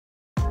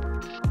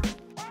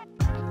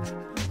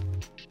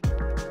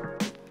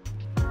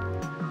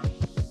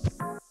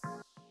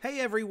Hey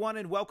everyone,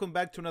 and welcome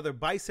back to another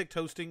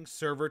BisectHosting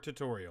server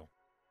tutorial.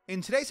 In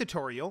today's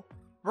tutorial,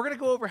 we're going to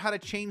go over how to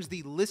change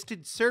the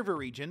listed server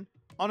region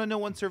on a No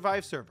One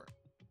Survives server.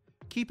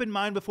 Keep in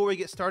mind before we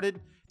get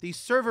started, the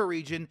server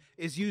region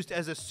is used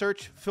as a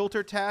search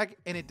filter tag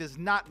and it does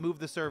not move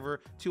the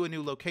server to a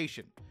new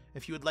location.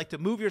 If you would like to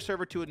move your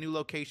server to a new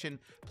location,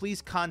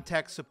 please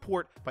contact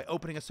support by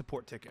opening a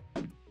support ticket.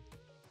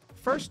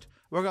 First,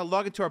 we're going to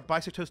log into our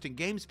BisectHosting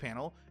Games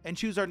panel and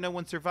choose our No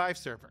One Survives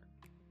server.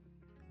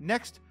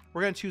 Next,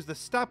 we're going to choose the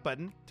Stop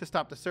button to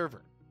stop the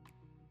server.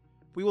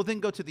 We will then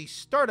go to the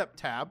Startup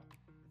tab,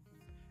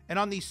 and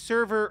on the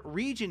Server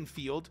Region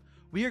field,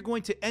 we are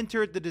going to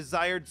enter the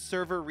desired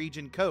server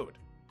region code.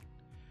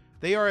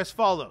 They are as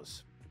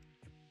follows.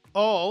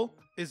 ALL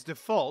is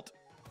default,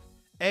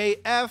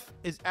 AF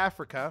is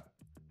Africa,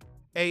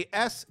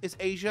 AS is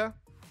Asia,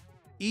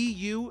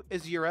 EU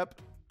is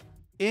Europe,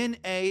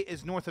 NA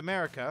is North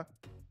America,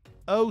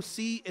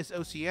 OC is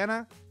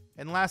Oceania,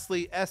 and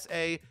lastly,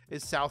 SA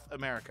is South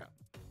America.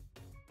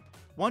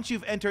 Once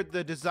you've entered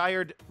the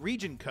desired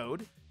region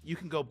code, you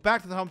can go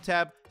back to the Home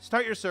tab,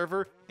 start your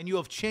server, and you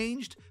have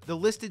changed the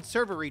listed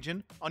server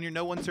region on your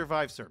No One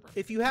Survives server.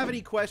 If you have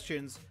any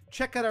questions,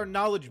 check out our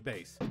knowledge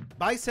base,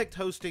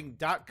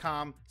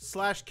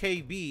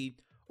 bisecthosting.com/KB,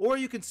 or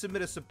you can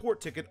submit a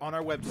support ticket on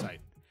our website.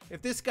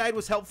 If this guide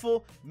was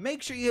helpful,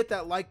 make sure you hit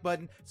that like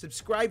button,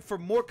 subscribe for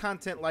more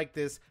content like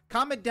this,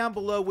 comment down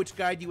below which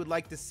guide you would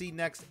like to see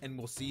next, and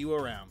we'll see you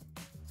around.